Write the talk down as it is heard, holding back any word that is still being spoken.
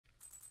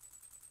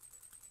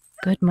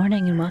Good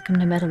morning and welcome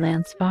to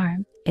Meadowlands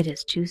Farm. It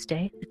is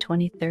Tuesday, the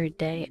 23rd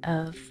day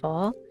of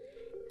fall,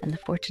 and the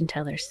fortune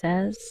teller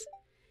says,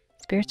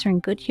 spirits are in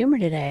good humor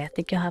today. I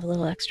think you'll have a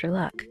little extra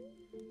luck.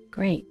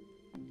 Great.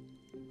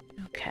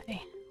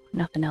 Okay,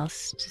 nothing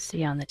else to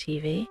see on the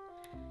TV.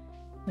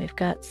 We've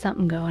got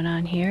something going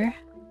on here.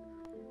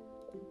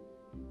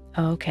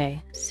 Okay,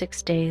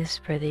 6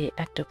 days for the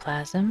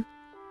ectoplasm.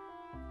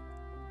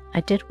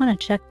 I did want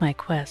to check my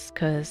quests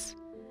because,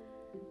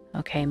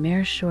 okay,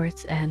 mirror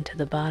shorts and to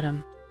the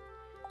bottom.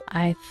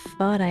 I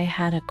thought I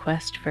had a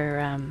quest for,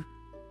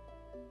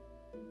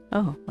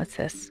 oh, what's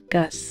this?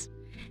 Gus.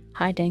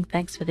 Hi, Ding.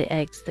 Thanks for the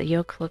eggs. The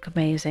yolks look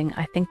amazing.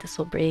 I think this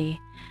will be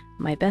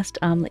my best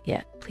omelet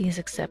yet. Please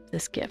accept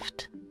this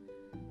gift.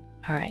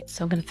 All right,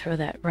 so I'm going to throw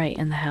that right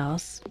in the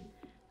house.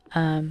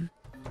 I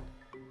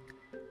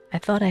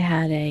thought I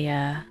had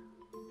a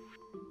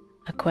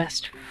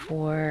quest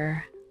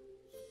for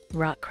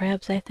rock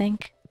crabs, I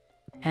think,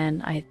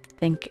 and I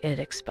think it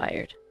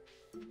expired.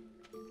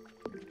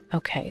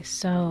 Okay,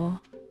 so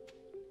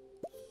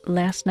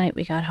last night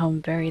we got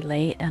home very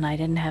late and I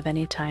didn't have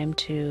any time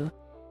to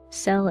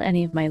sell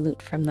any of my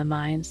loot from the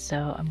mines,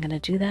 so I'm gonna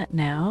do that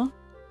now.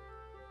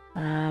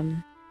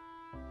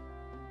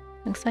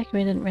 Looks like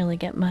we didn't really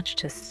get much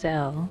to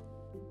sell.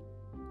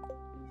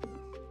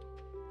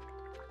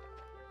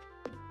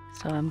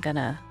 So I'm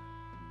gonna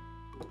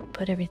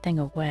put everything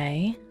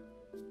away.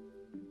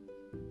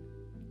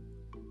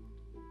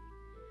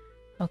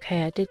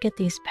 Okay, I did get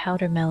these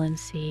powder melon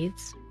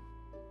seeds.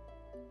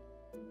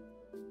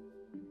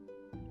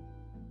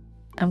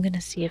 I'm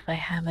gonna see if I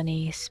have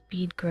any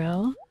speed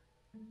grow.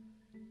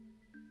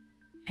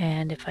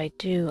 And if I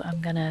do,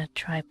 I'm gonna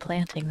try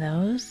planting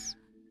those.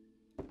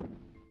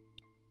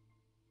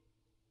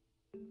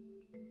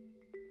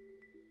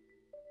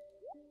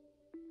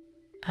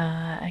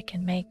 I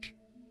can make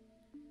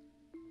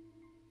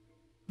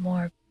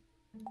more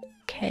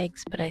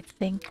kegs, but I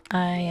think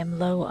I am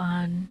low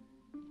on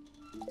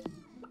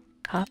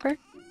copper.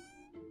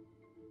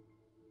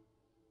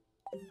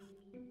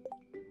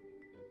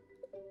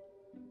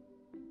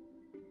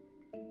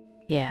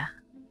 Yeah.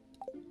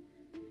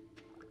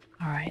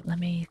 All right, let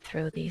me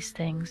throw these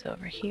things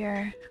over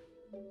here.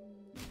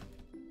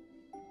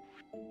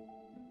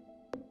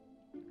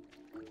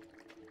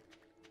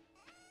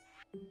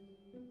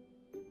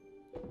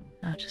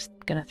 I'm just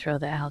gonna throw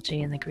the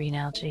algae and the green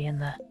algae in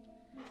the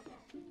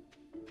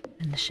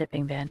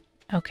shipping bin.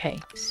 Okay,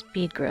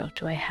 speed grow.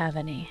 Do I have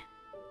any?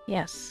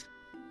 Yes.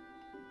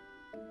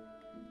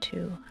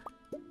 2.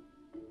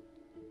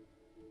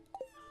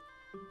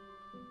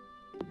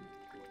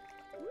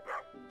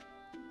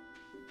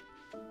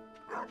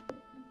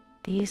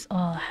 These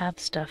all have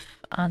stuff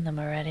on them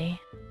already.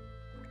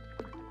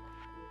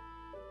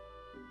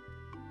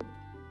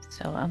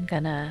 So I'm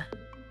gonna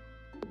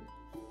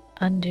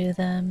undo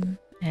them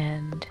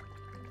and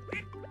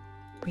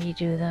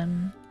redo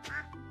them.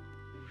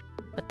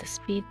 Put the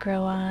speed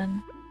grow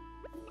on.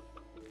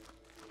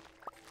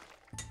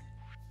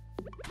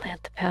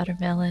 Plant the powder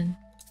melon.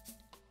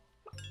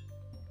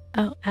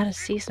 Oh, out of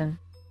season.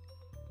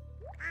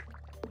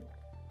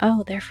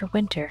 Oh, they're for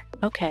winter.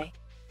 Okay.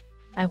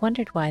 I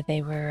wondered why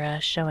they were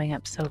showing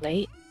up so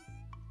late.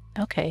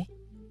 Okay.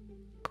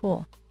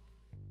 Cool.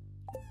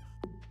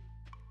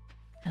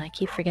 And I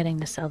keep forgetting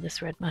to sell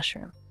this red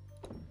mushroom.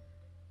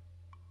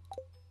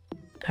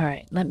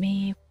 Alright, let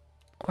me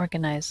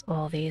organize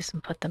all these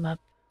and put them up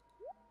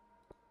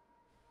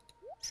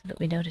so that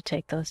we know to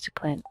take those to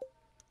Clint.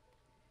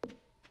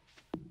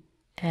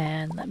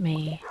 And let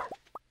me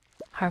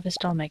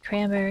harvest all my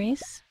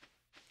cranberries.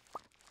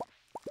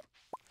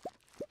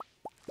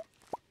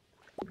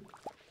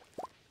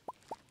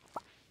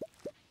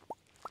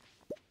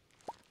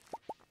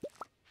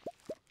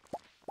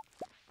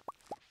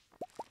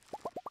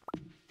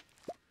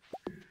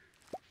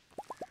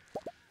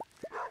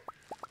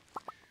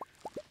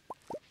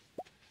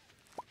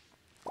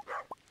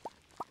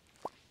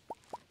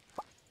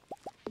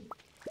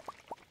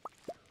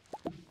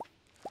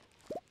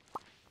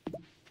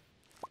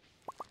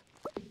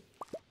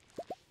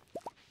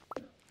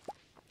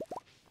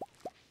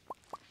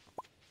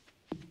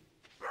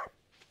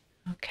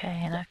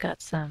 Okay, and I've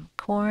got some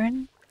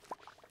corn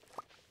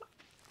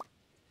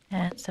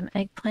and some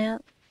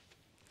eggplant,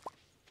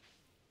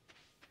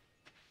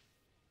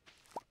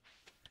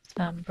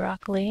 some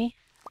broccoli,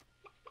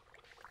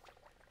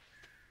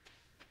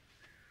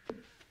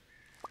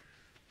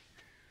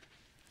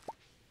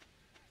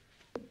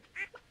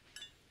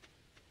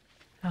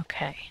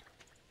 okay.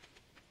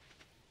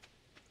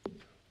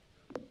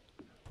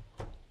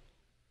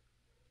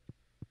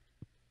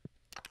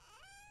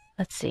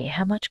 Let's see,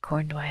 how much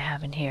corn do I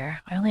have in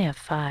here? I only have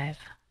 5.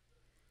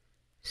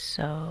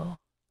 So,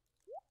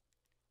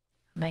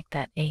 make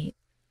that 8.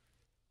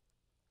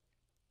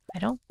 I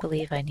don't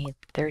believe I need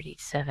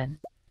 37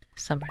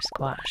 summer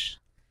squash.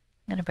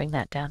 I'm gonna bring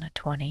that down to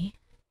 20.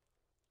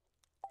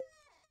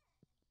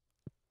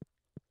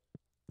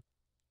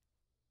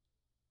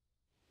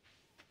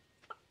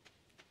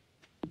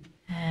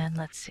 And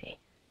let's see.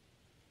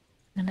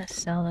 I'm gonna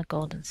sell the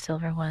gold and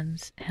silver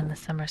ones and the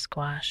summer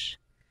squash.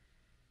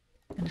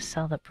 I'm gonna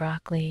sell the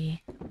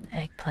broccoli, the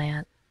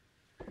eggplant.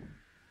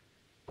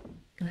 I'm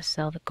gonna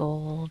sell the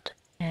gold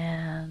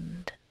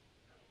and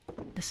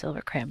the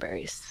silver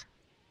cranberries.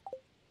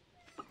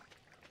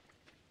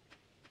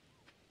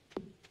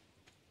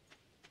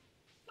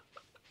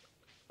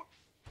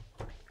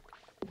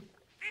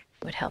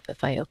 Would help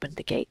if I opened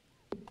the gate.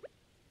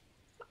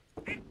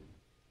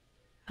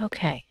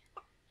 Okay.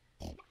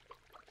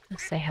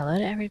 Let's say hello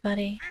to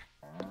everybody.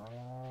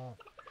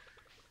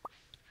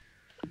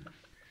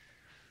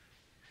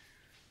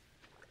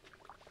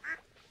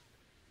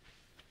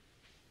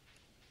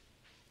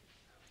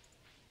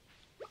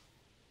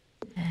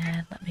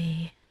 And let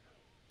me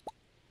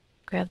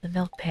grab the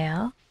milk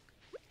pail.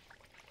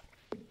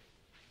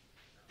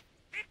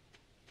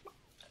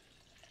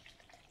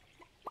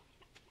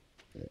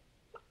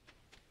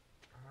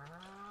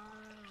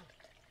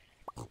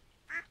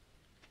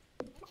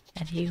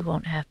 And you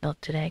won't have milk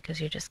today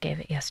because you just gave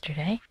it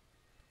yesterday.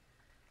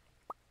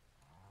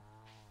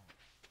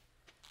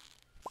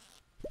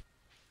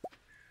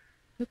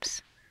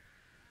 Oops.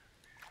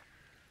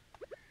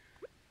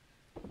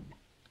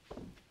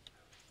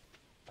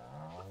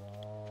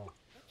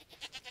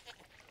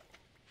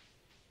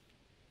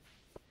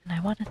 And I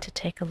wanted to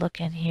take a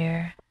look in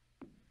here.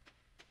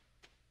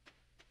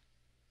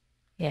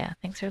 Yeah,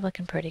 things are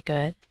looking pretty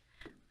good.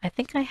 I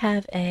think I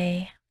have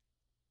a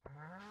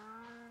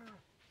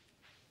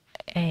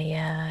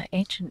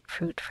ancient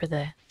fruit for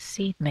the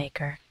seed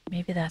maker.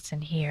 Maybe that's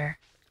in here.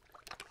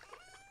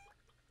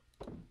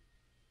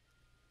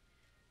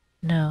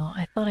 No,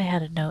 I thought I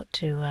had a note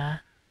to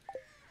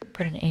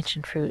put an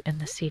ancient fruit in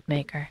the seed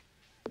maker.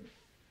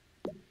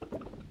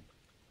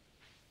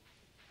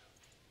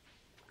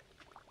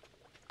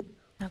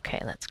 Okay,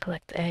 let's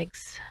collect the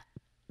eggs.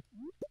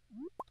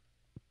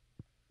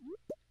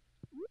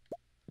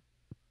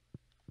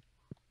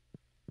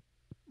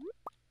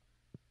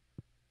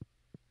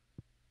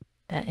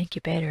 That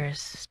incubator is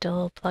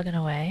still plugging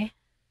away.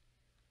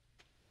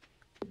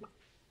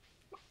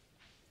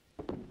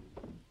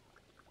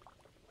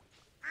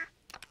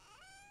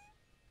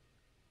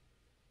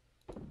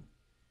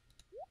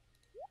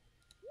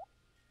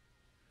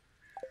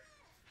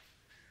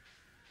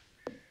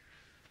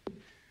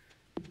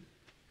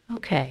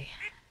 Okay,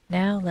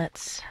 now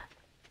let's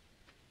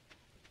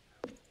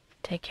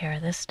take care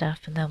of this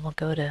stuff and then we'll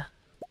go to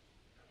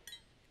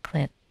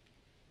Clint.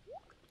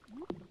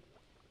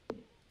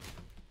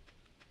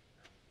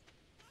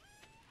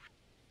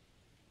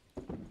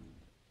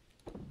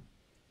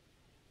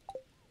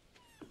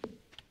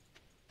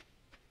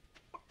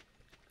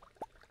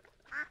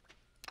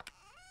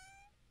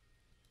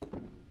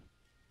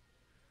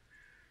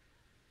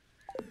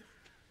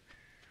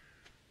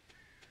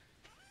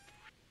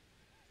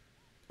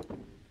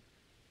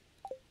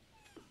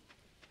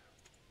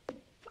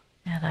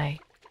 And I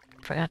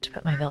forgot to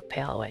put my milk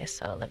pail away,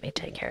 so let me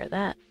take care of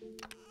that.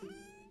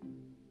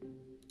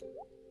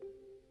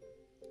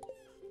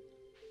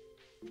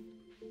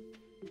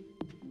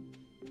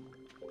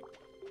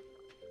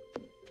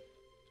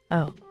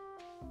 Oh.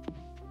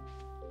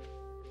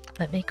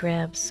 Let me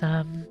grab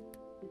some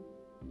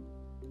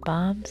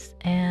bombs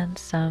and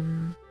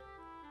some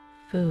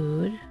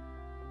food.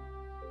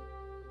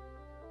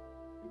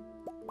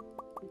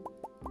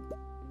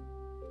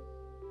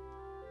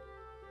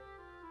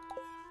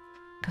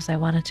 Because I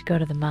wanted to go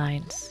to the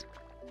mines.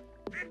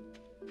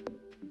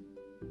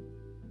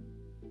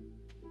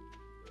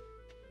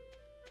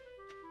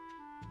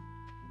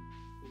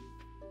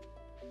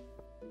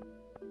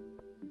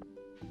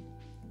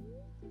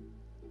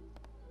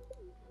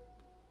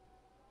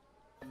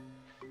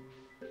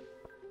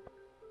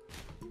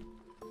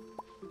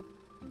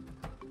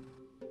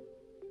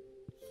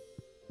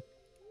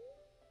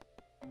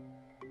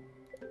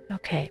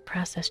 Okay,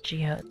 processed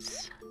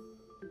geodes.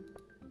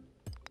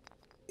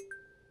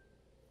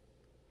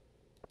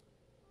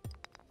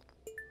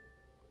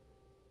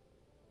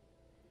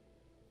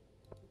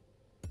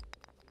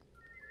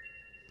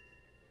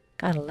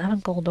 Got 11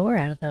 gold ore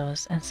out of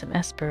those and some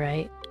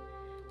esperite.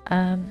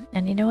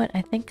 And you know what?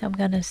 I think I'm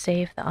gonna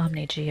save the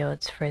Omni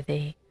geodes for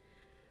the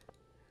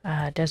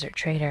desert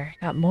trader.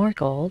 Got more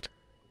gold.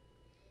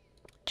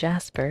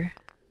 Jasper.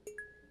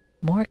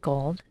 More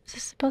gold. Is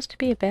this supposed to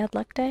be a bad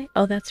luck day?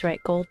 Oh, that's right.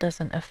 Gold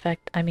doesn't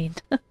affect, I mean,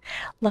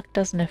 luck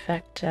doesn't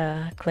affect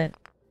Clint.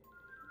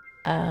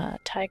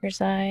 Tiger's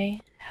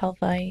Eye,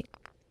 Helvite,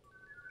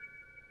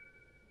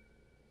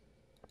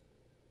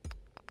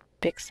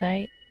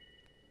 Bixite,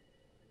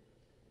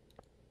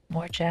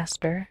 more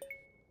Jasper,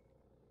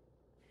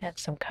 and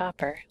some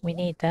copper. We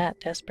need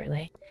that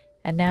desperately.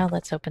 And now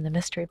let's open the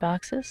mystery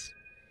boxes.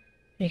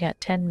 We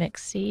got 10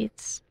 mixed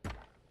seeds.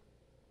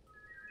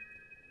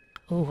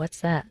 Ooh,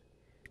 what's that?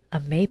 A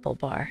maple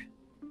bar.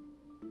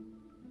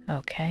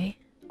 Okay.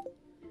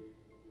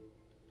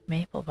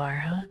 Maple bar,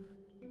 huh?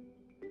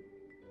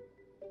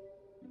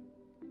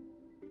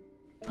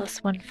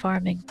 +1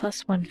 farming,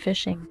 +1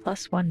 fishing,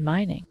 +1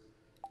 mining.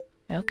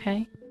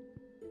 Okay.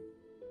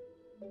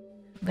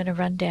 I'm gonna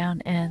run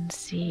down and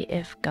see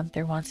if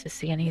Gunther wants to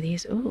see any of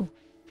these. Ooh.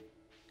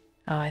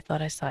 Oh, I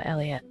thought I saw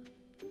Elliot.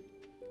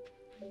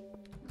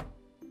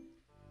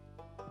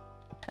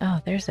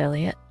 Oh, there's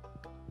Elliot.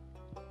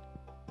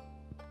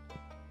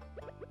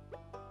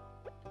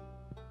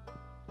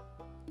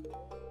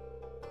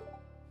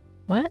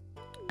 What?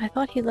 I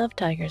thought he loved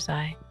Tiger's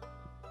Eye.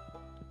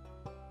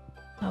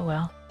 Oh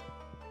well.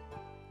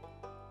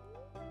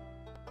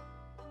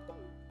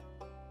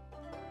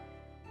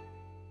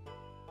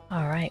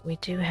 Alright, we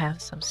do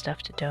have some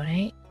stuff to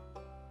donate.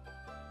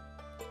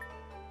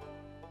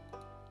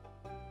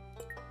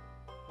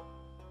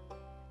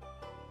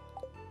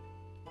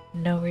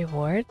 No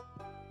reward.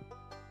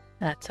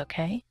 That's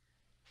okay.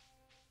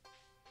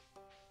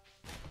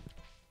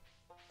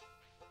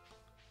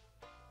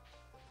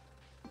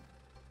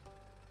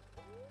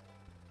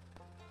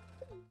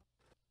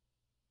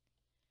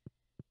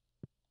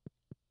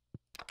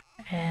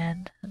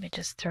 And let me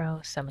just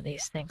throw some of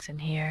these things in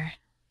here.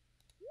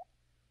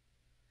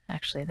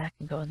 Actually, that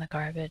can go in the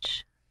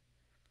garbage.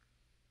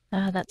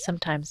 That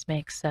sometimes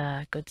makes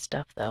good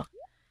stuff, though.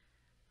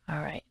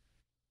 Alright.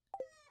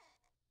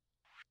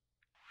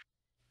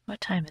 What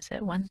time is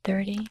it?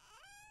 1:30?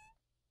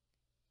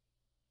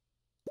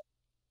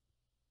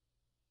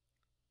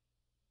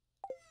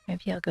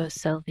 Maybe I'll go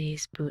sell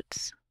these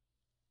boots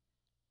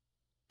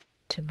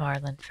to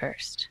Marlin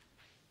first.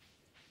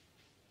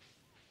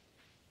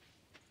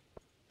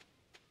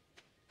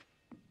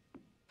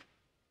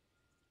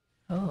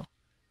 Oh.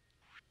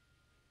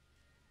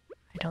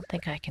 I don't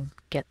think I can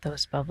get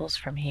those bubbles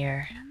from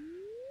here.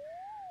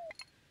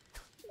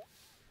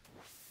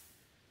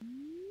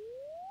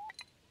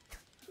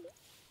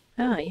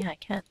 Oh, yeah, I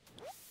can.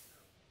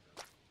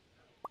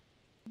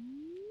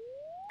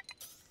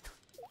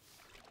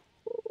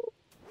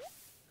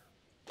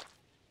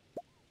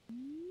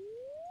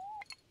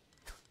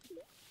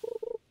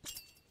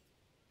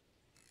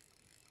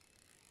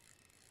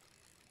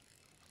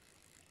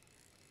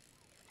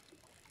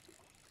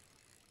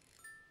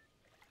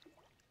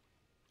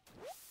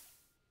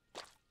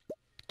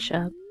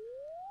 Chub.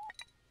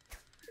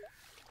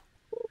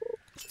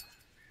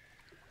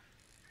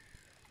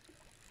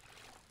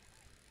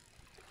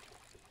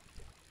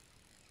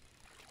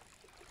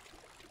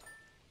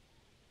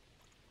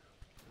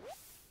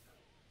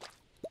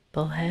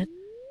 Bullhead.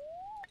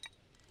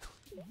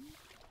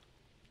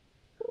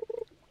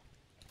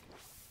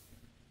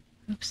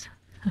 Oops.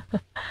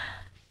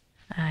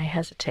 I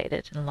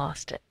hesitated and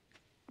lost it.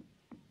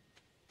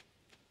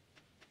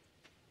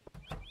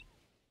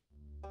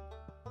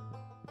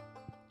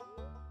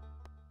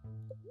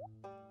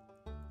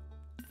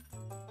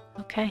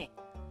 Okay.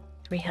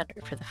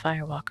 300 for the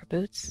Firewalker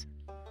boots.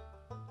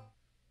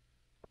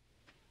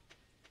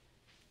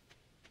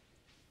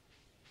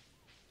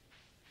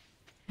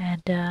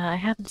 And I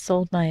haven't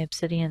sold my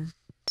obsidian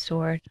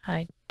sword.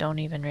 I don't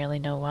even really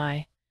know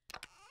why.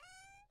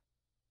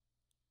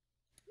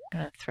 I'm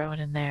gonna throw it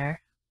in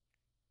there.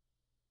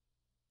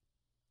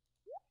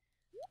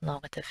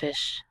 Along with the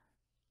fish.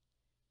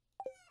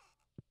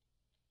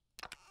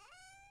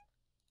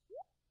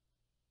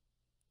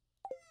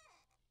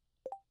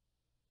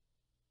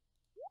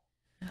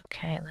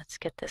 Okay, let's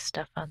get this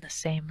stuff on the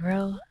same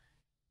row.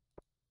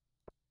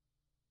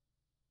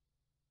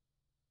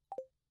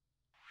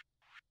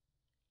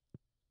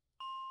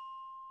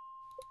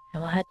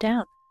 And we'll head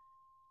down.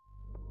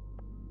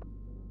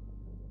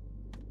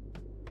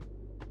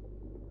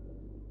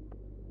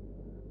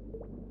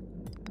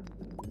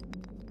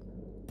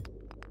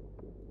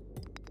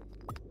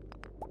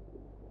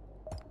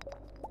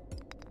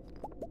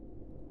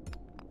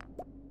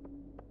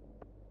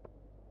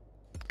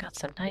 Got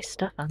some nice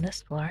stuff on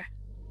this floor.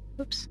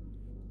 Oops.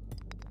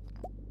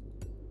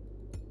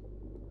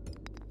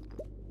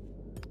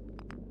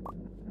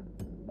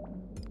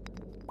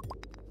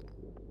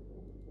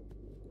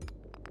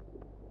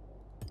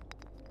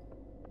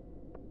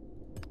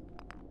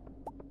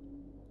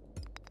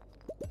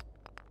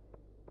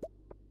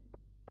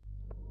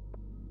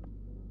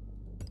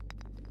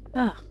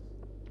 Oh.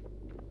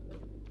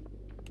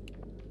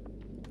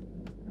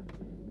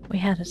 We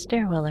had a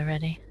stairwell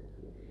already.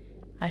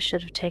 I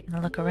should have taken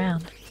a look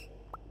around.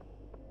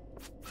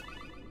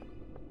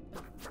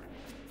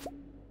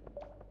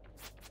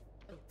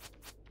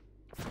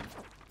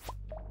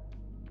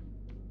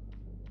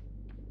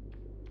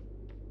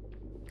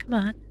 Come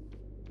on.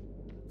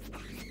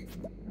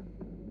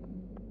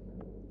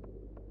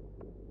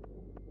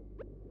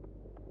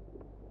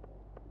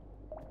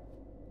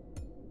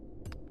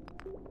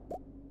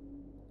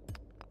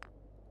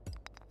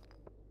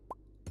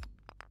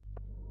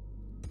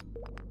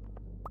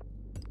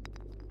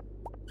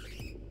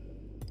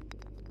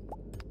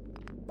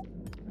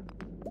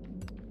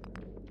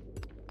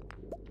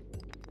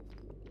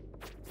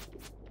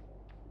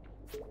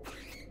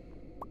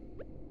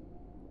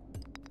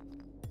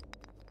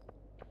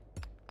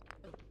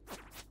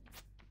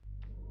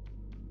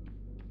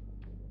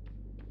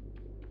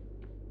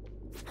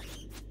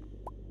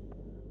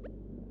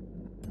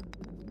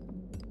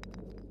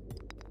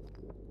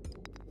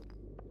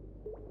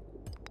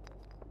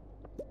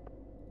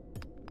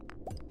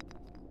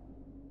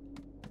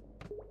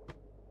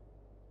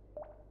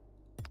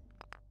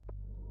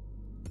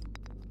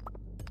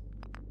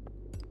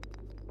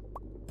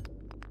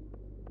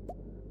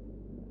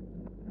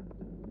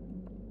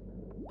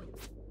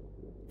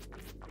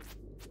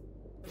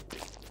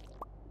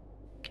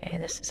 Okay,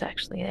 this is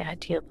actually the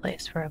ideal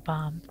place for a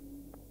bomb.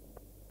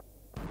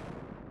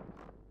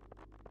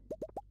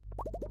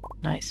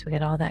 Nice, we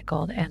get all that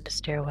gold and a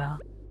stairwell.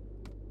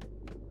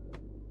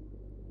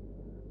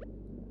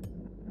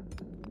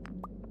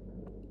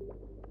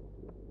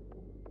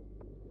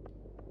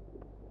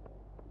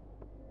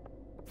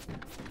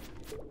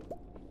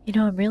 You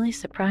know, I'm really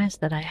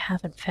surprised that I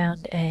haven't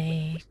found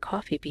a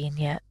coffee bean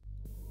yet.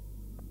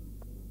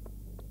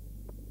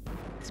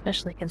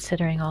 Especially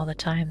considering all the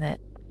time that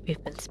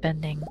we've been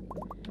spending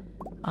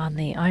on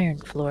the iron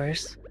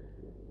floors.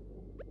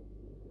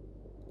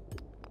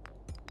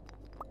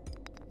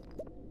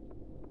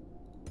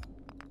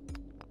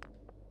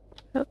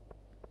 Oh.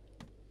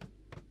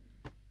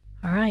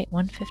 All right,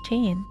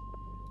 1:15.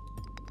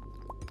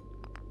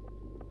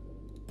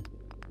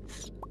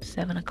 It's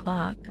 7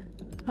 o'clock.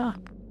 Oh.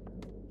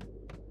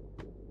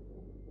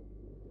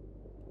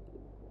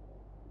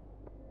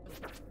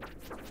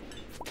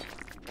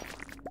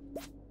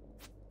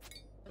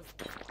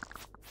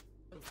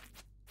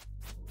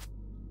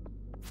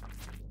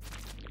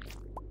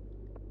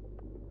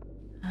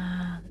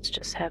 Let's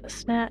just have a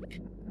snack.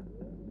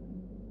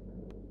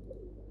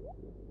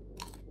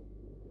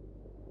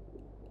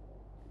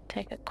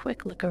 Take a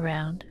quick look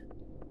around.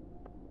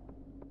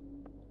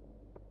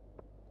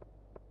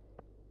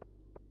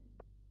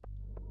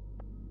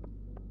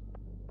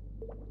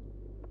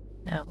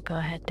 No, go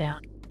ahead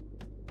down.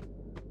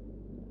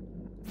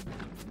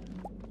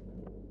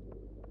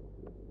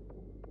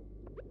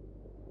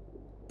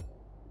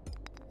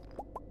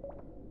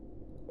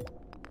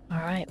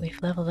 Alright,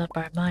 we've leveled up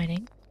our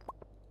mining.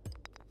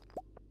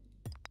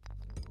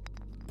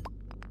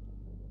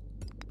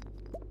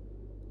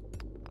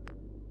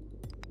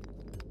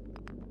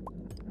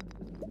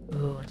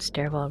 Ooh, and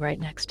stairwell right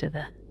next to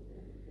the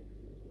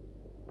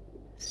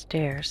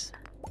stairs.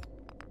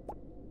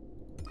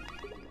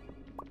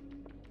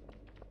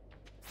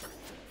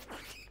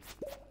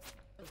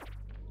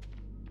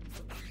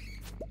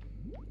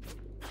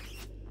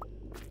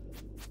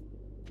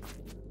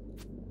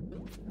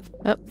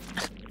 Oh.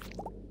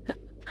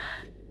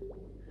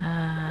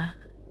 I'm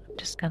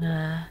just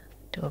gonna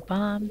do a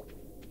bomb.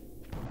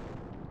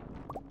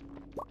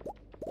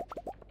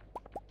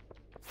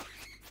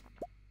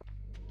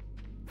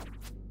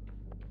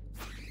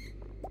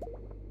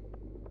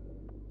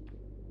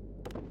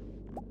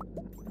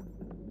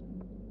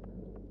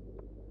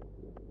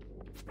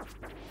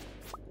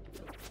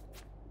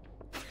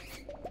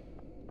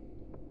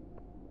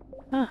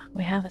 Oh,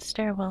 we have a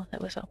stairwell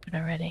that was open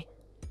already.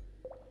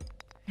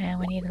 And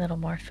we need a little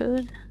more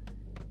food.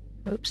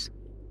 Oops.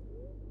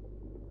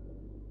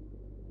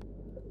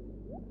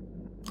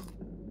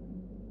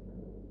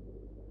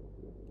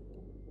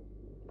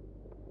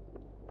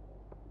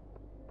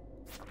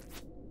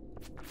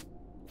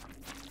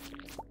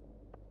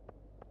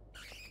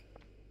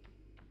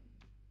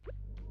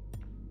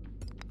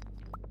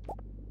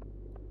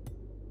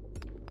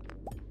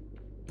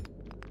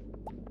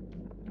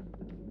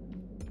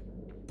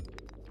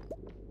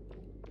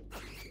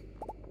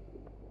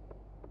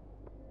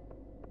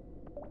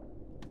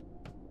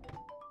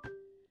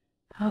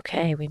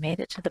 Okay, we made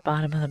it to the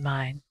bottom of the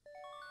mine.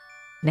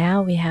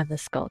 Now we have the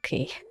skull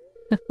key.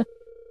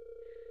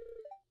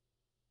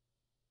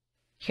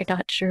 You're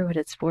not sure what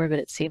it's for, but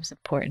it seems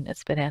important.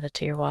 It's been added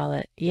to your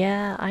wallet.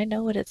 Yeah, I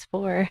know what it's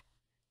for.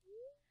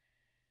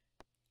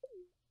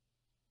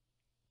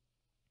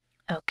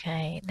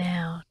 Okay,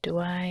 now do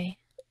I...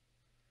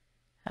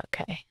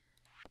 Okay.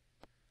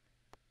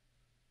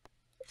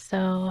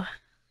 So,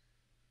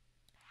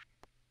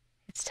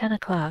 it's 10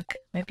 o'clock.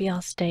 Maybe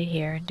I'll stay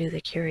here and do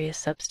the curious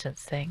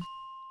substance thing.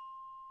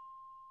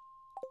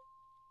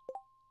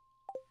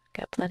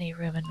 Got plenty of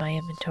room in my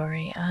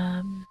inventory.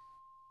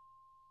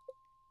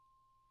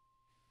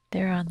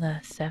 They're on the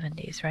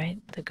 70s, right?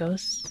 The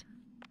ghosts?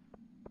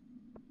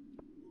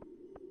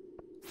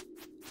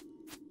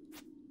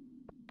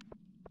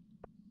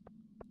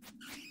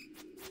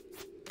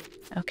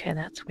 Okay,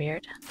 that's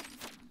weird.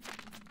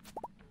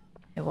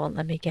 It won't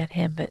let me get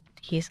him, but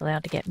he's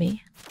allowed to get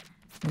me.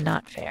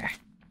 Not fair.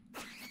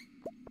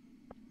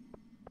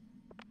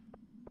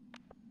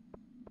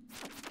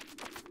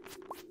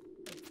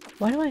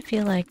 Why do I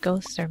feel like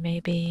ghosts are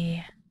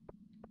maybe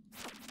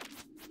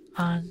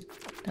on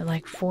the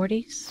like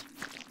 40s?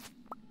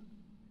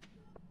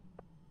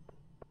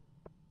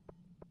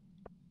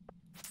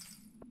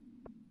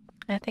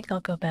 I think I'll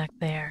go back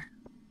there.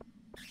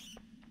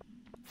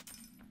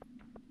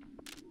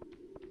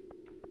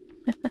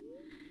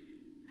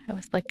 I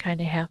was like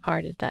kind of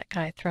half-hearted, that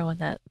guy throwing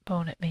that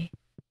bone at me.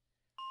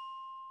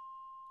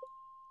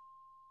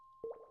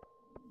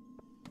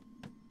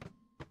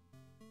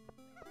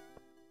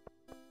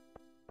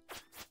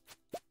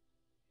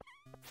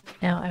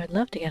 Now, I would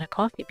love to get a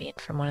coffee bean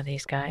from one of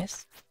these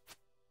guys.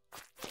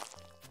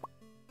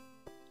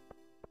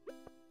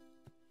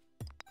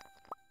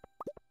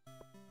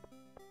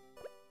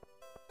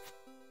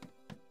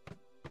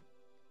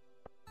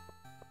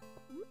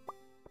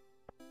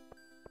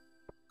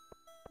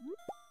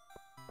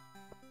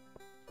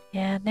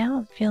 Yeah, now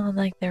I'm feeling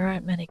like there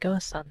aren't many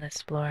ghosts on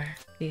this floor,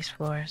 these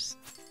floors.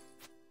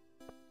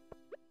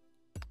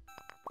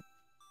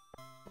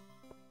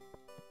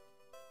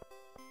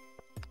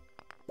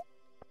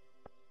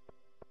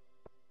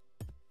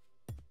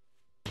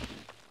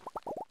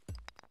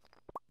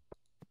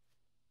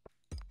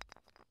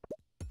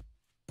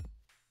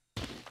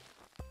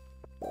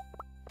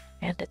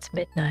 And it's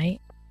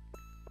midnight.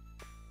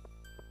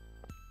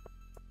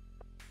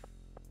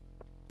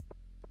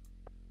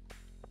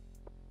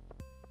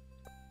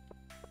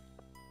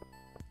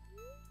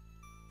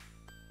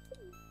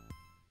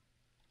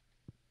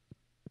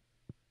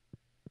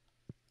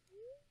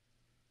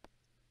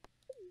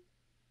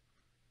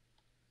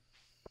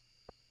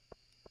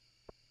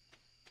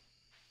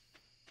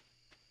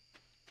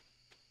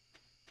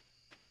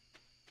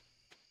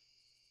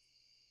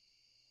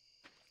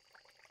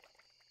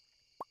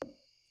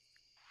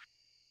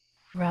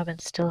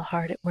 Robin's still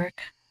hard at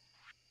work.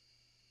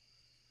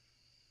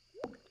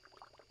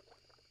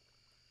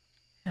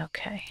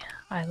 Okay,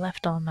 I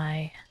left all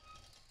my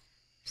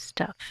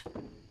stuff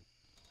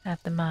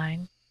at the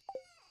mine.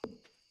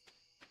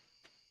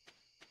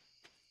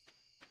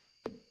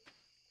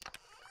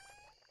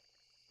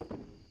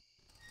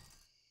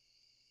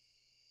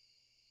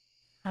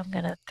 I'm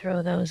gonna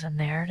throw those in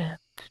there to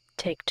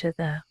take to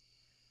the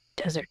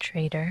desert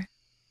trader.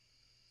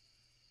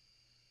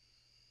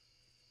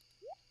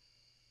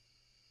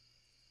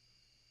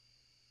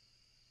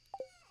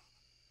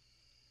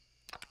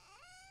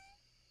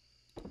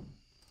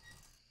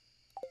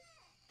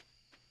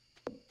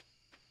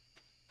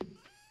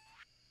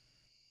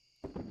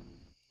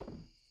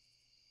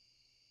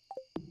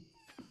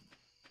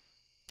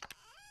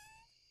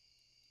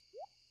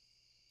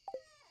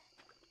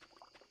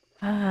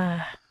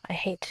 I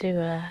hate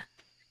to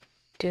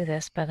do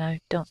this, but I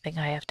don't think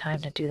I have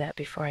time to do that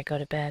before I go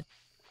to bed.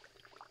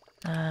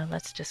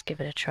 Let's just give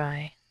it a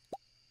try.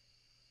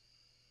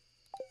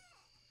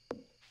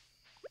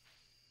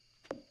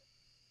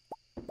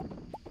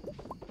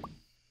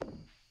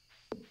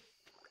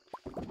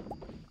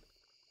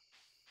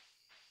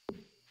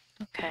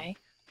 Okay.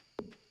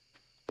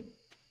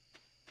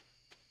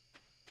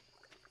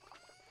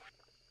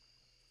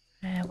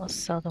 And we'll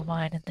sell the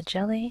wine and the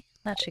jelly.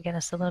 That should get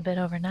us a little bit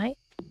overnight.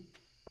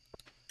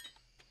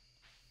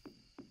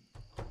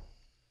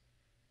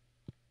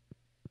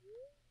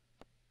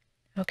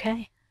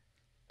 Okay.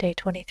 Day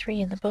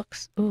 23 in the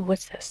books. Ooh,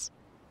 what's this?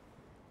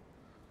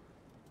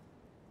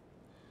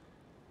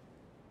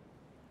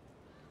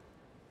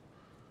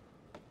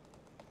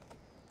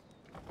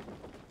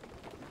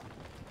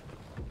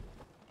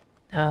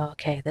 Oh,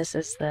 okay, this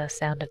is the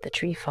sound of the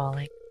tree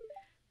falling.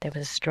 There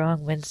was a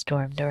strong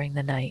windstorm during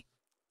the night.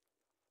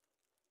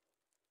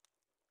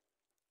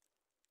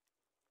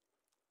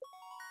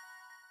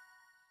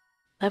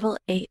 Level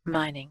 8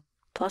 mining.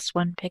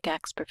 +1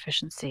 pickaxe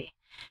proficiency.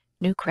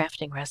 New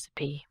crafting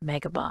recipe,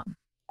 Mega Bomb.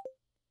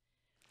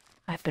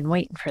 I've been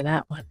waiting for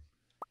that one.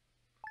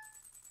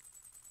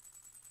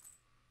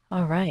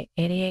 All right,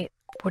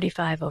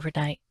 88.45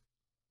 overnight.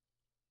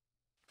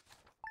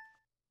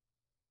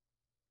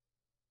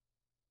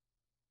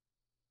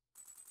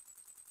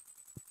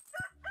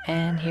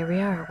 And here we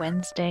are,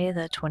 Wednesday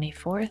the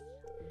 24th.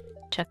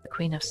 Check the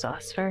Queen of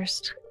Sauce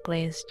first.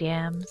 Glazed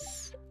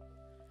yams.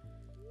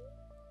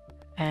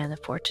 And the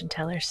fortune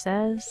teller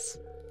says,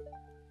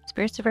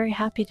 spirits are very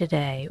happy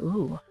today.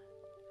 Ooh,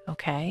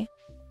 okay.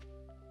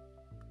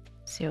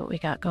 See what we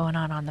got going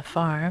on the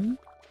farm.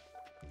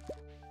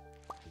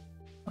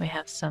 We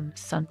have some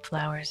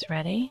sunflowers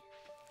ready.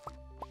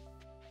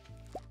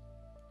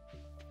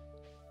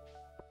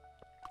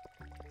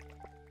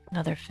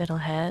 Another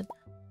fiddlehead.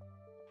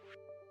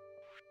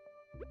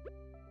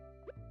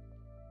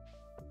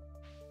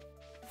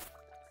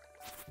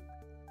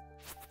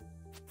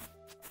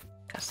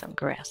 Got some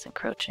grass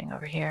encroaching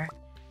over here.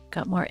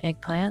 Got more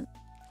eggplant.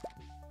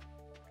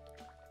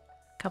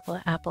 A couple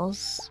of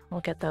apples. We'll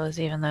get those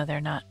even though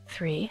they're not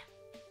 3.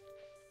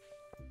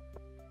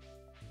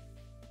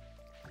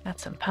 Got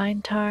some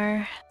pine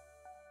tar.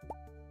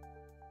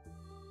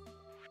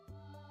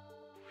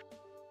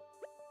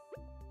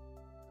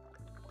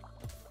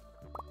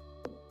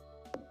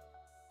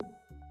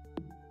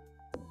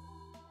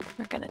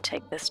 We're gonna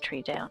take this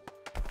tree down.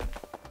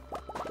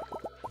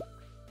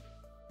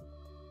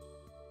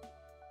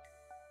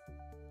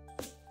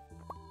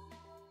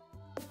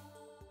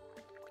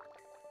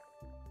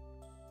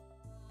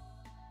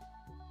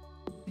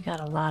 We got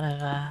a lot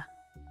of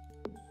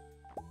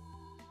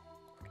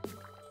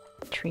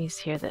trees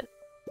here that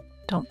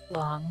don't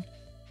belong.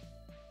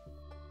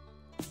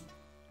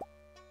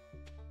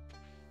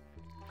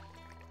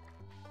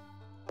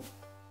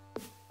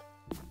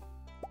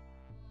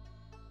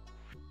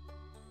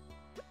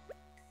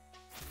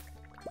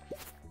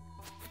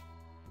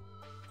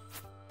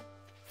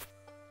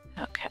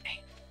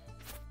 Okay.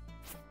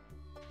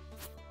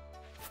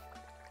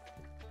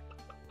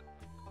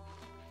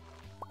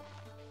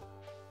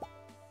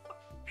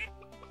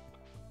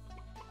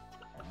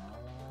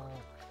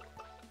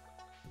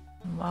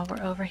 And while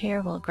we're over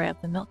here, we'll grab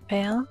the milk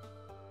pail.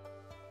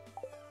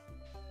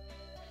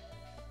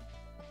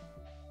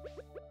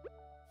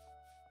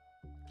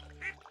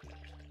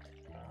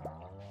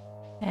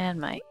 And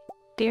my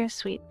dear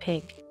sweet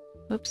pig,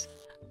 oops,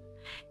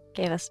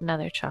 gave us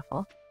another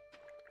truffle.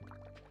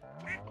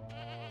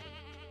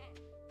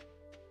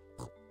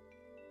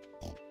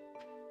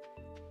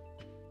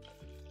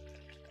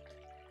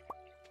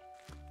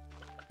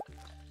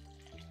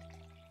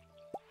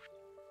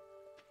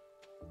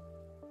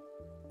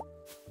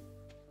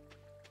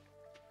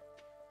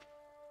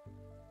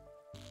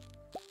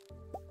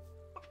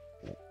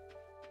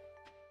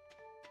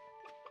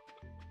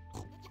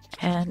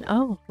 And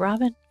oh,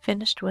 Robin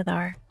finished with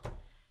our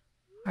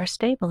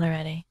stable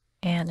already,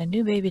 and a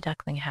new baby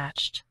duckling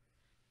hatched.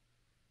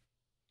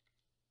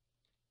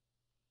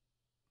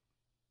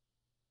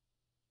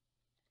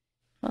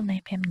 We'll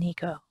name him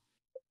Nico.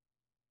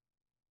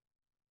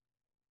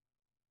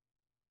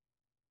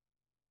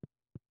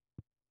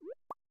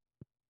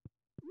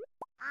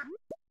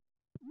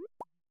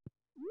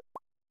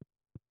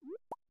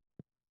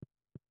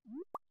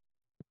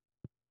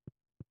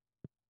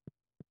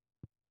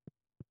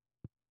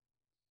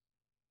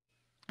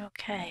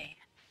 Okay.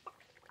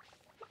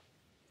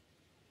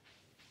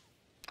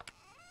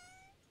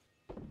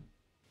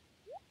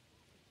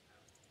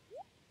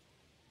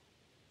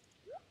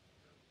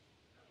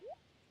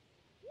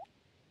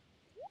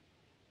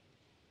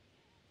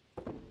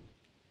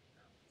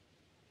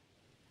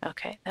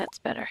 Okay, that's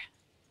better.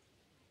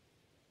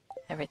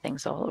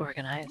 Everything's all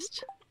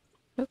organized.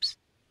 Oops.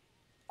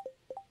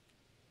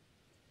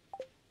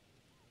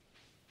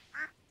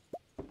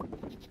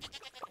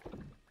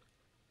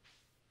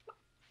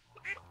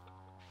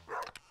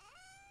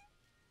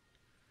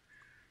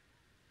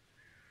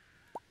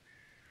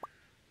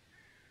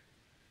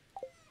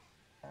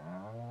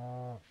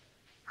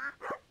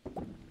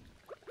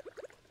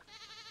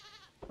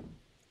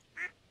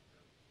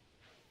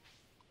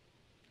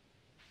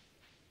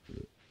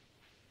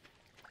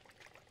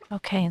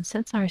 Okay, and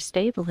since our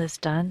stable is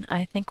done,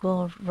 I think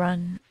we'll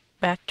run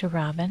back to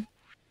Robin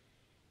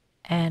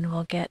and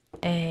we'll get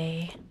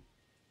a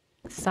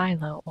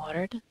silo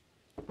ordered.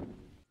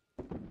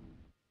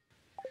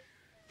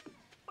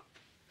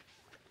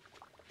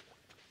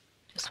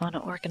 Just want to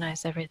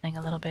organize everything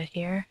a little bit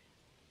here.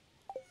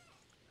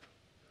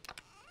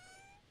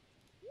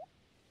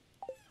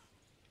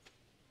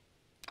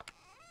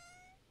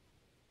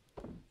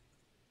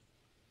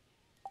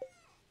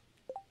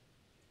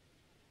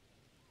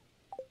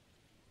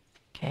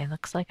 Okay,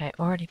 looks like I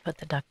already put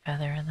the duck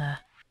feather in the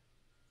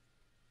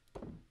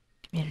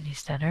community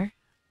center.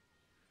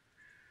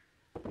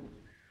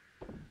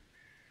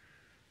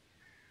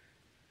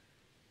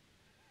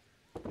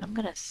 I'm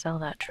gonna sell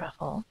that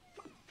truffle.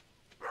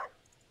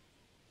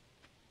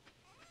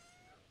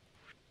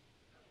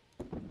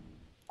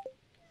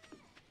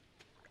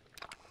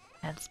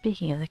 And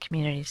speaking of the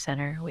community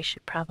center, we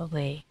should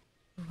probably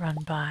run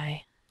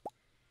by.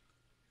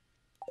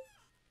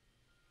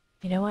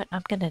 You know what?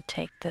 I'm gonna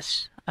take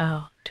this.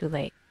 Oh, too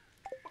late.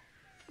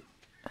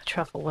 The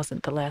truffle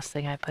wasn't the last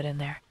thing I put in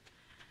there.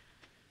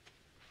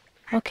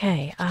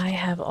 Okay, I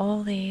have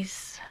all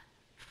these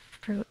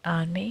fruit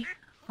on me.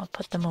 I'll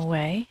put them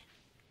away.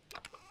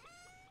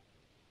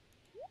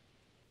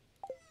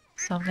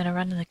 So I'm gonna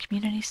run to the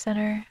community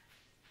center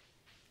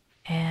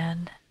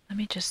and let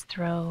me just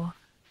throw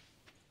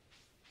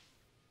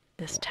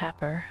this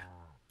tapper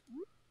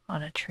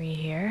on a tree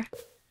here.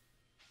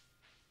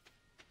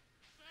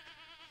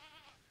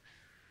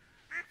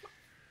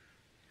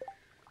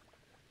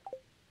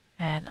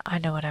 And I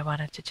know what I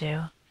wanted to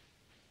do.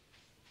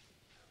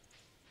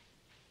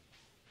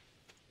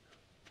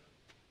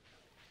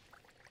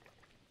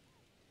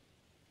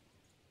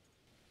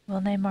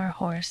 We'll name our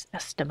horse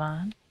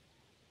Esteban.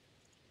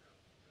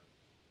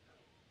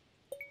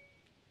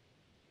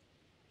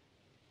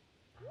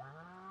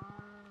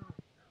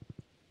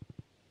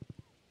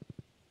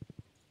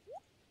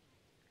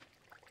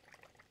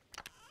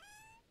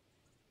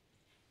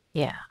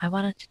 Yeah, I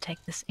wanted to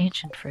take this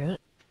ancient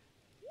fruit.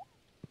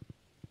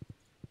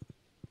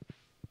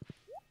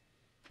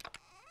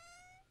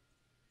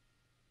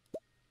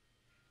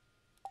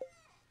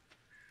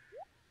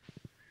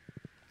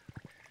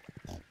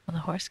 Will the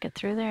horse get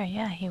through there?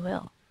 Yeah, he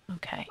will.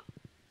 Okay.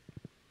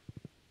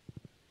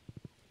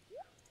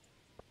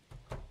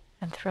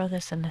 And throw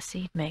this in the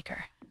seed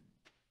maker.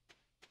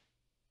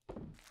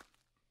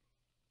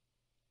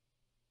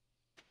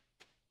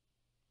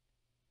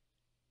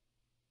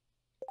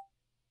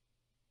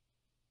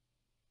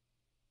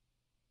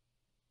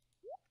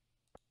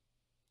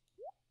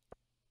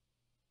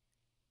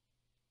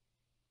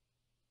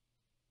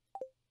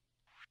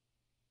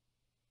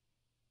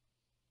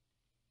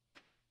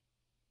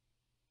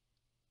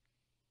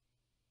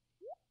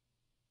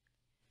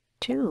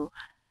 Two.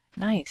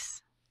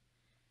 Nice.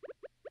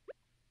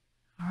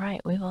 All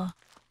right, we will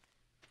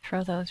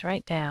throw those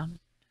right down.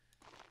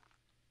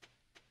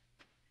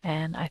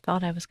 And I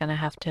thought I was going to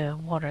have to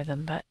water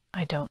them, but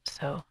I don't,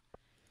 so.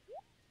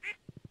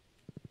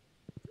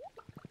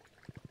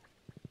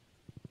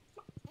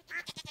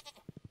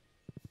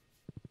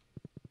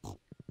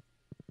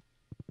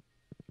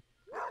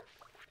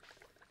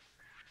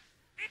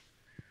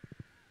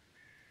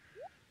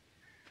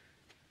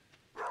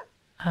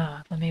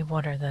 me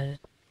water the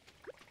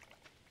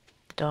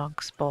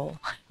dog's bowl,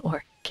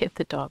 or give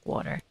the dog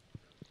water.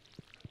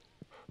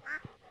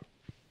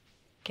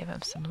 Give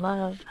him some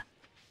love.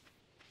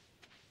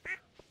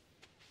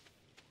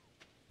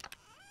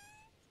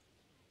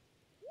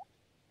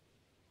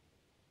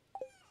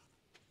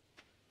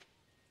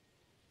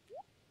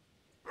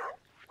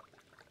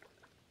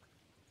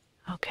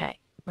 Okay,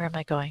 where am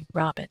I going?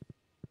 Robin.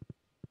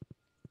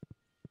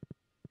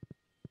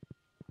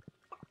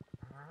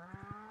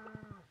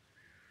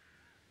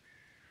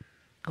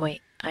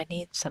 Wait, I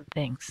need some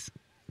things.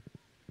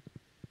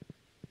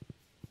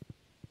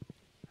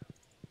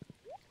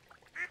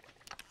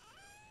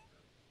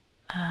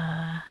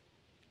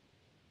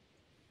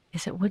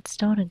 Is it wood,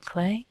 stone, and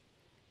clay?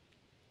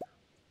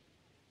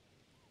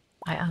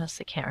 I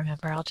honestly can't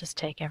remember. I'll just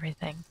take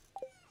everything.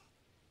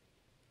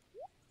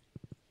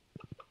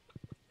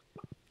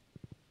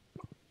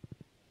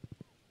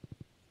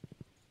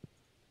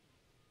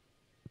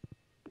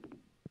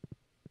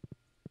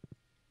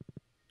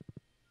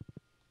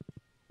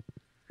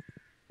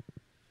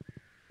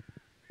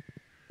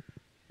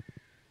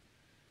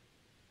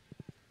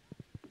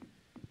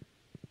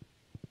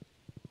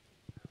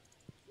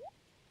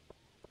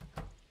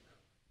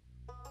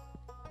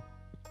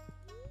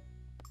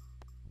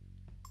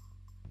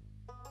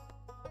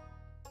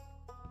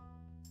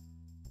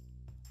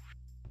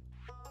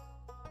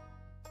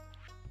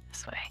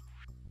 This way.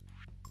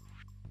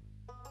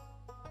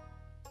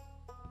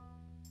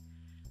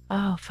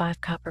 Oh,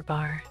 5 copper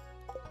bar.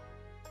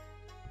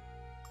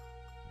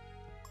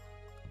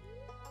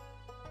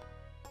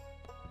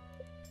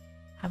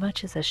 How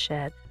much is a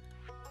shed?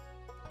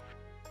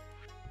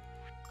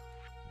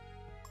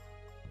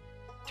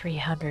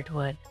 300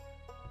 wood.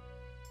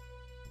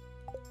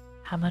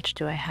 How much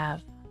do I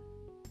have?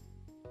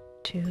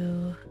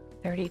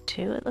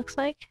 232, it looks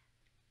like.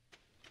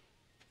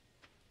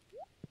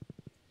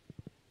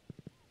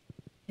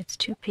 It's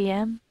 2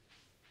 p.m.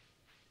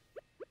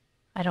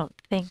 I don't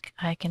think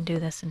I can do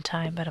this in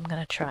time, but I'm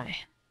gonna try.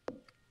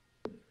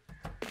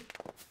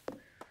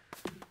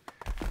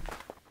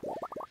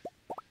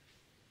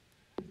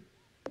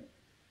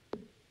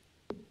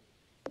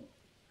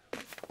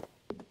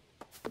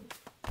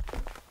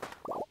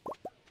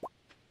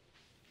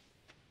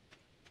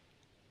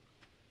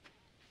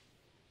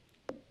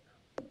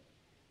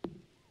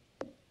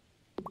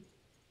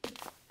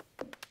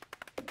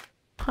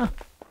 Huh.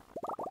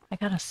 I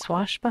got a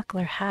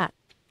swashbuckler hat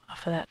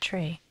off of that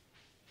tree.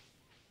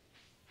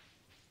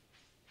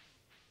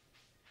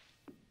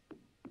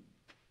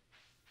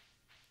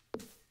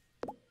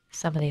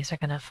 Some of these are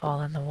gonna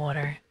fall in the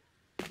water.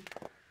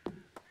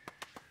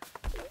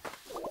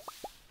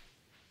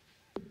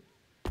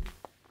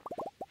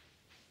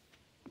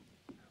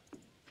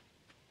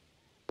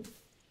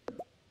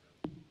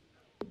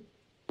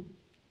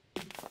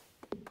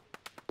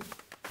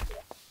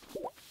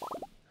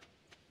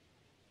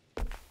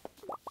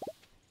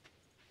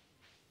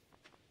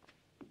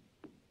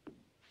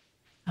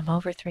 I'm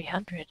over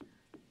 300.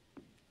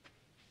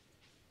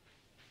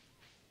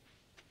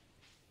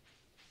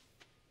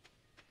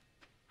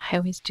 I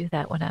always do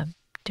that when I'm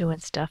doing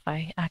stuff.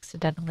 I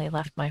accidentally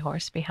left my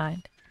horse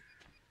behind.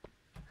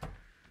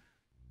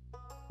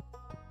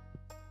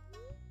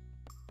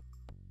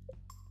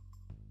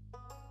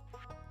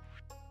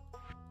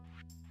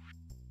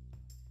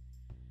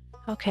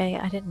 Okay,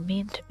 I didn't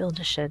mean to build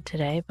a shed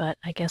today, but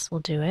I guess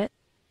we'll do it.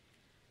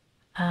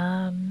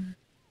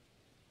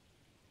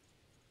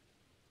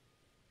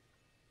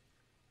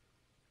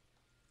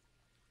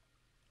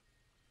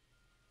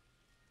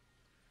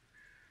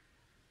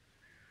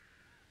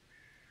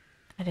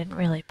 I didn't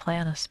really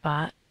plan a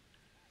spot.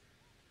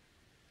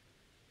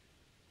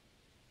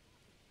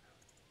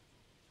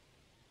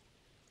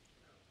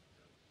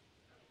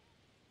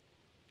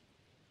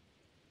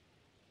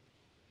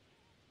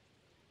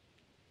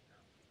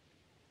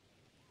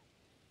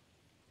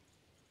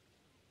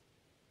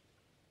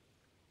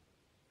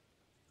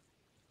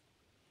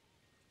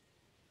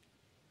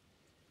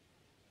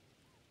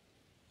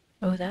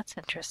 Oh, that's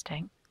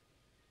interesting.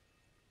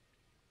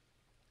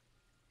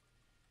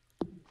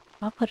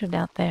 I'll put it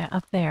out there,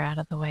 up there, out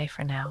of the way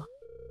for now.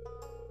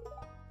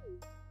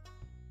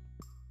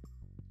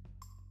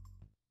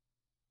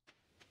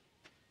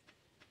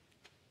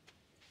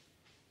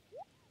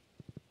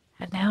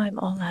 And now I'm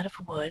all out of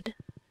wood.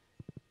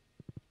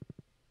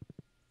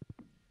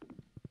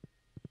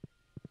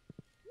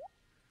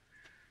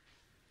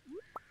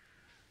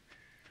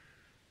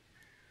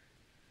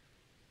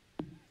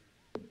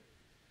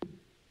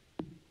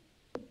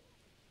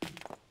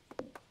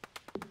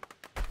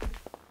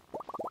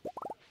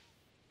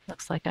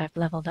 Looks like I've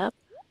leveled up.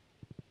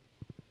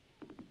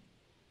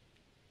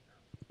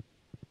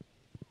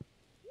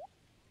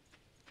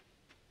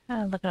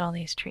 Look at all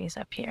these trees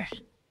up here.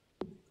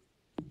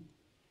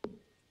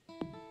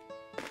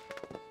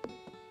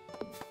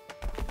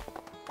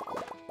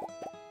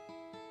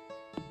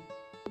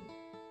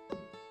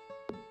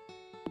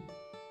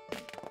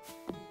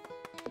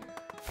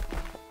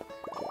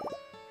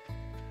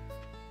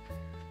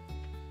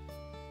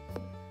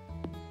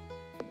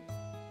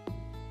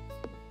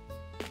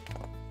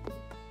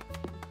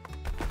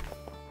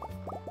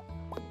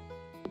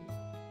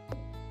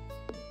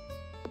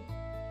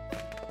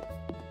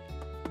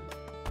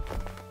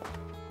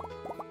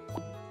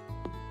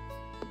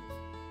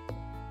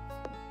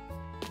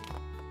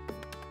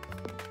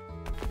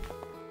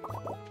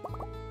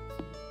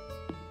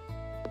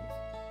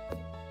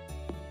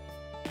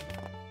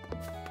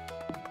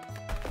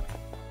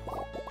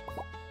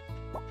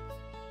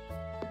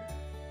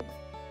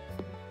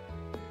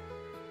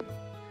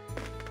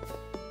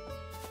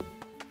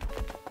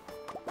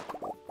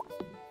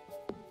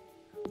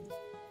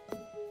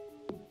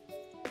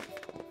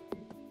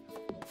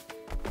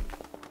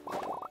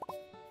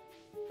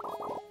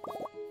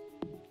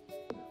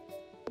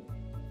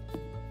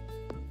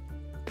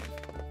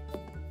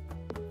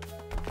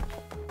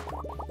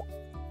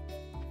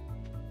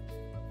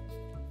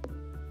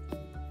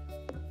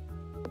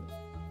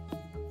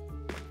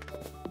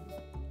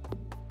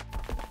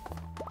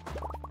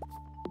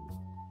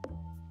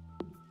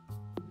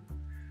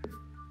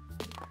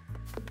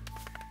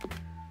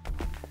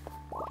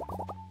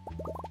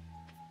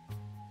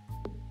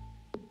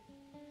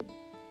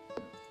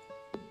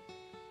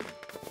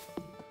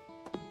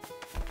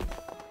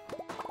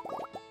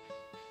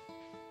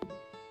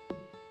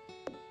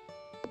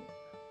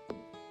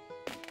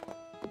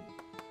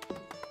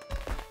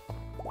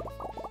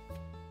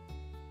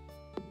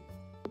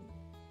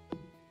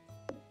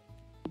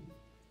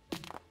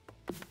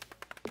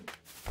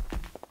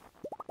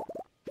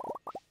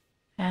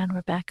 And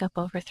we're back up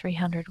over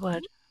 300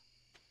 wood.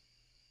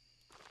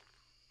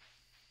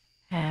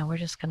 And we're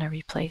just going to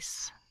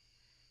replace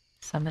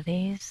some of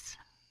these.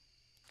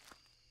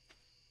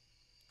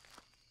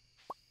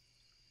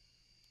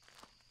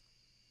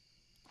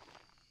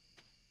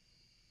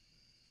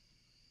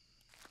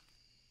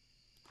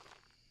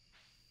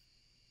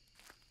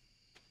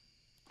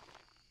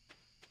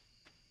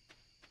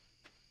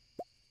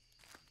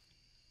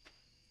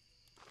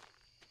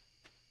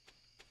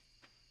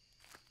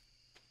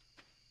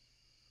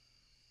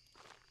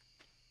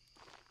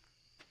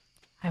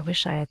 I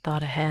wish I had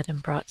thought ahead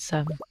and brought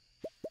some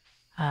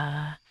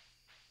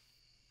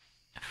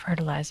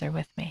fertilizer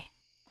with me.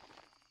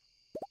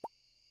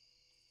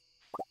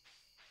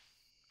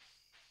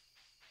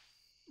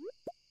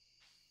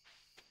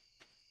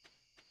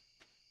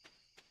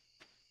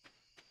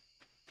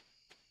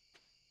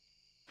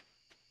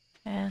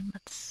 And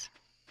let's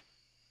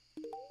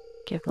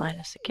give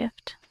Linus a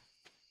gift.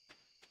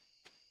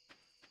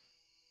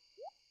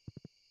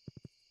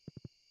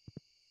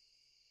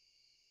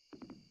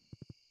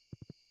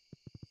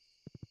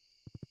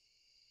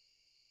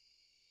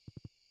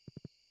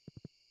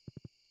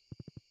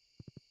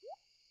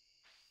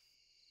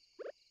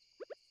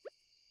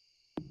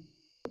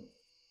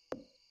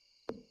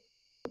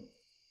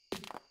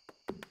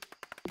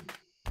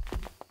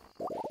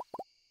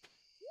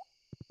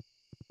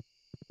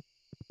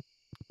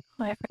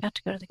 Oh, I forgot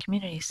to go to the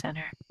community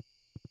center.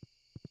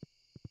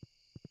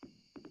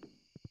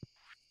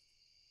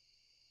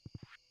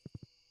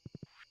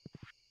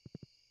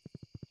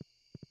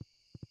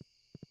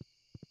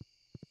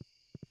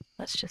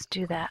 Let's just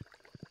do that.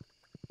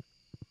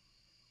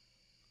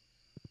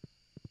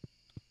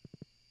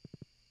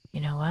 You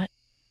know what?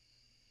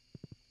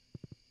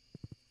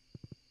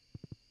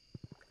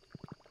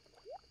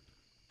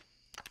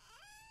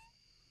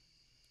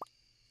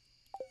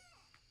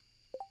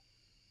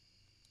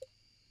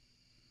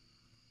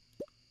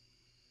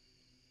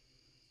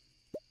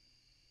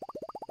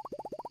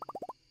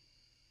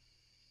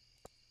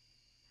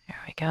 There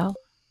we go.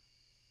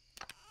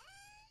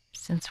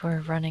 Since we're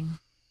running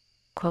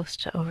close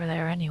to over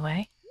there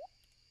anyway.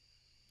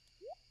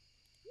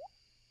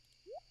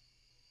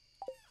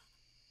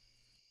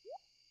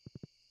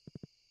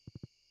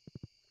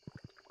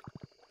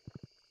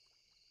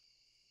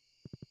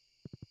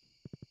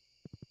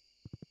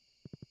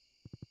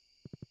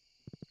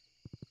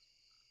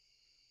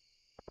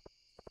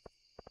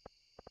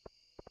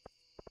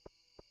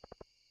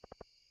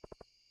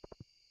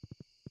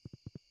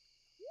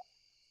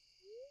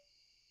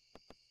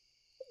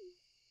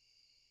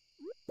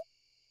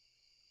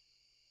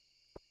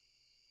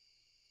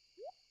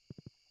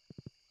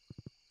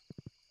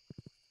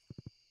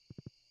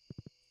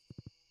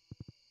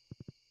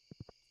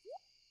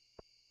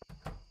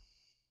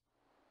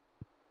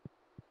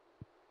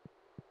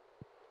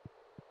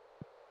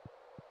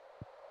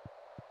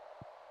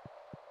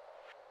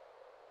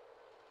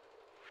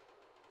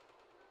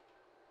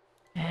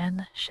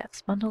 And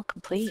chef's bundle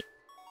complete.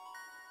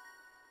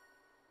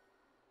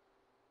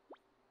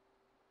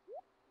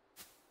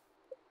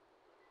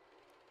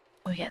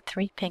 We get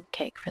 3 pink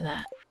cake for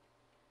that.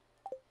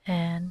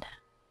 And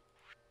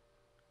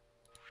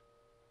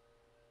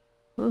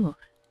ooh,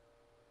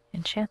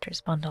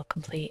 enchanter's bundle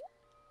complete.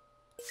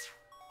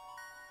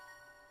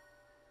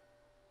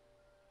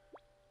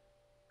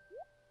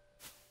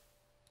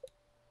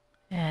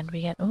 And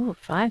we get, ooh,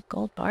 5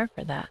 gold bar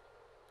for that.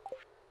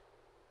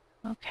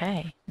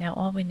 Okay, now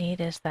all we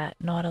need is that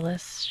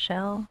nautilus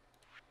shell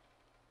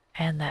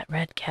and that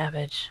red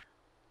cabbage.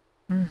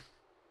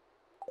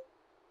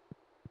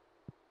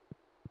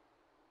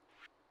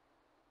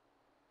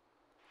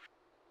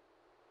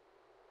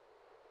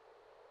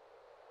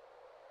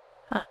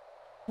 Huh,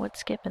 wood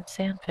skip and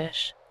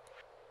sandfish.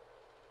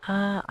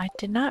 I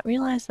did not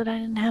realize that I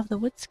didn't have the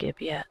wood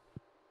skip yet.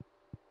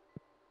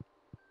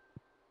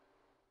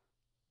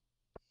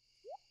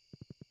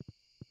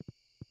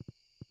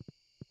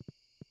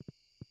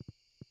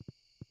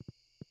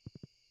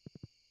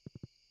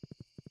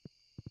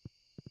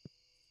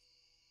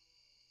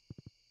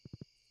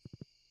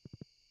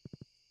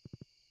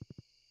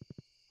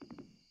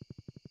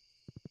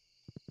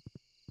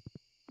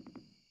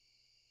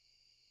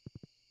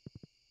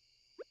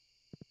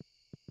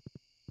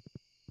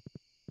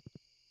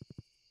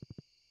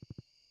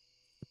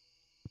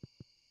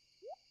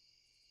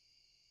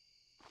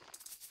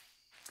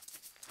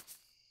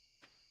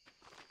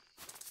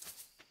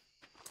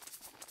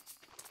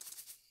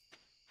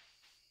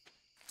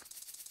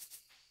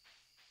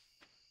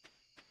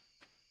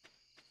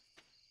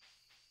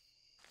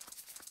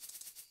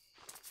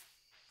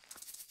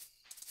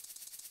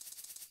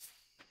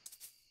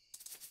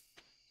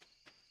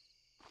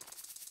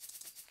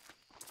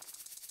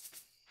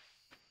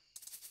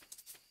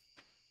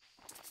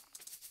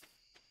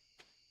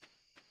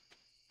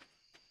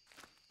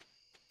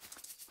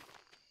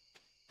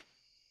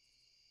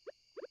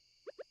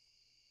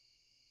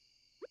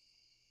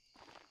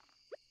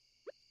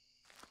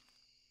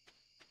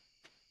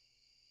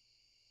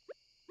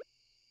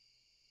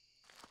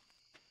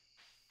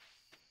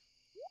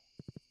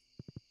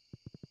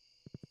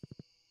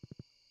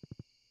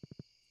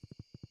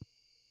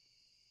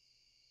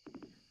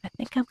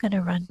 think I'm going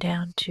to run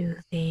down to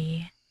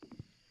the...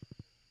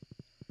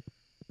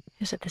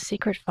 Is it the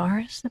secret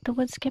forest that the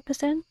wood skip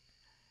is in?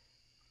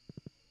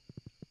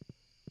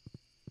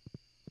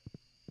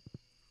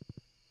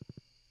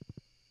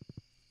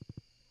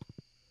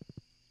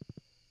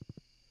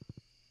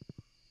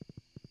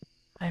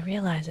 I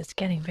realize it's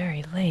getting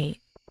very late.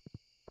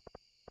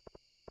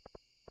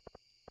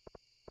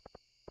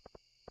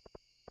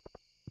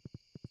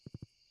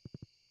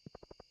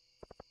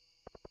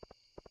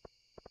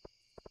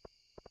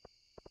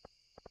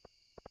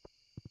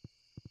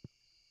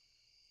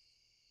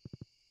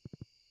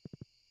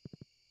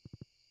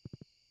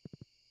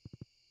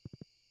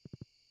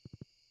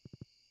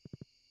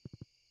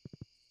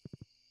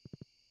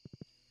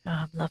 Oh,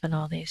 I'm loving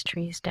all these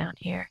trees down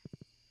here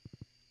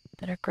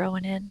that are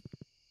growing in.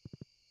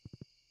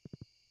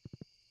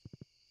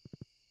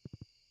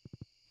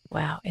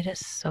 Wow, it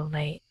is so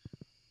late.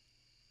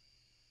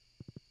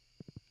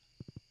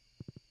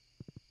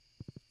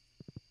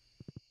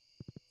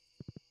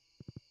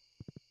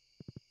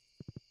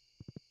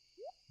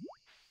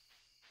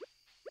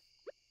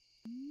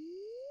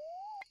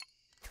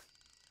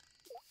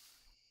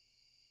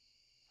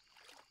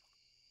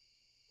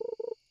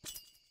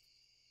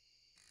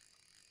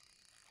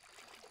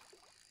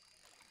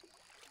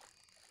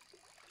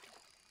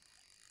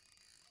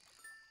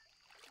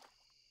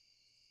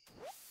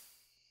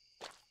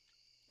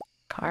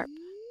 Carp.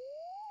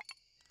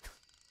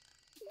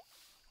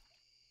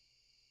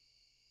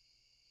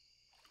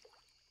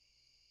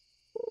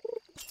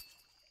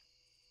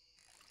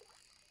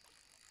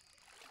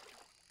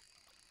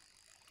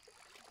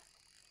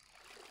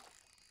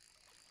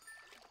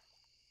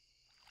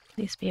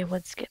 Please be a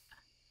wood skip.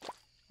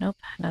 Nope,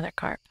 another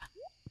carp.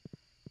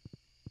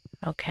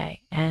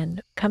 Okay,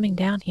 and coming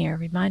down here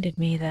reminded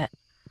me that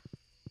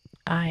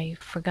I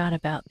forgot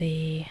about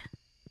the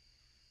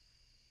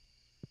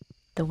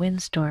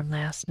windstorm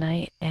last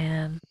night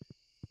and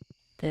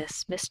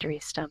this mystery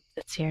stump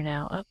that's here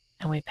now. Oh,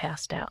 and we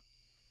passed out.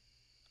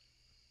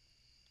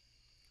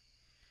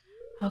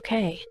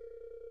 Okay.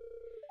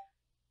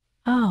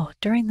 Oh,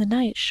 during the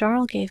night,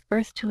 Charles gave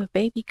birth to a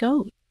baby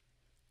goat.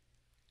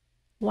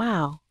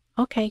 Wow.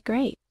 Okay,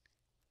 great.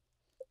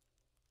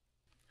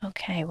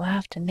 Okay, we'll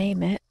have to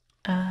name it.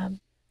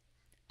 I'm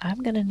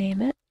going to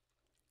name it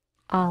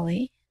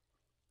Ollie.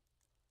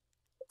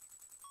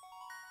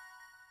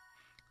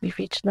 We've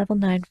reached level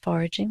 9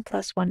 foraging,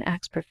 +1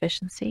 axe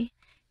proficiency,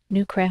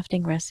 new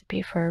crafting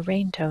recipe for a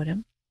rain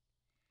totem.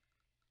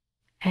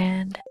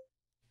 And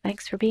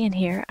thanks for being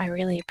here. I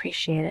really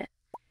appreciate it.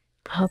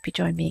 I hope you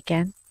join me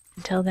again.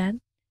 Until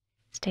then,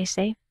 stay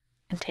safe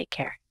and take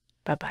care.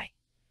 Bye-bye.